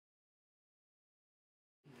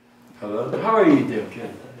Hello. How are you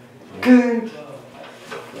doing? Good.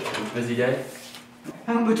 Busy day?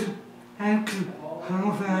 I've been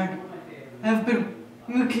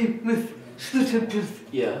working with switches.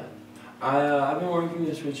 Yeah. I've been working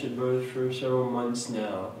with Switch Bros for several months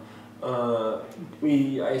now.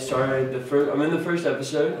 I started I'm in the first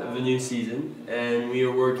episode of the new season, and we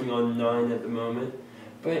are working on 9 at the moment.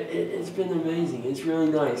 But it's been amazing. It's really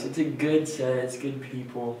nice. It's a good set. It's good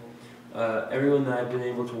people. Everyone that I've been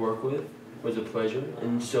able to work with was a pleasure,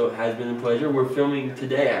 and so it has been a pleasure. We're filming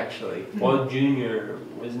today, actually. While Junior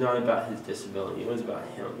was not about his disability, it was about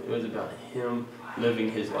him. It was about him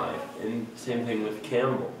living his life. And same thing with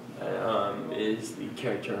Campbell, is the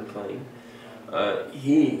character I'm playing.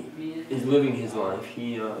 He is living his life.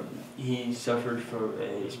 He suffered from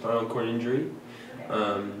a spinal cord injury,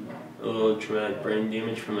 a little traumatic brain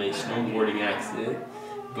damage from a snowboarding accident,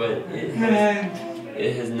 but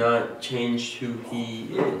it has not changed who he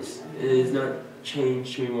is. It has not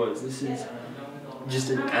changed who he was. This is just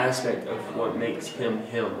an aspect of what makes him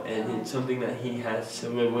him, and it's something that he has to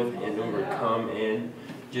live with and overcome and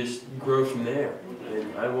just grow from there.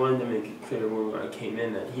 And I wanted to make it clear when I came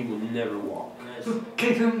in that he will never walk.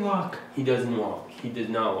 He doesn't walk. He doesn't walk. He does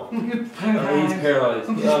not walk. He's paralyzed.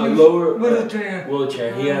 He's paralyzed. Lower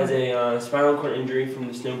Wheelchair. He has a spinal cord injury from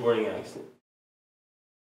the snowboarding accident.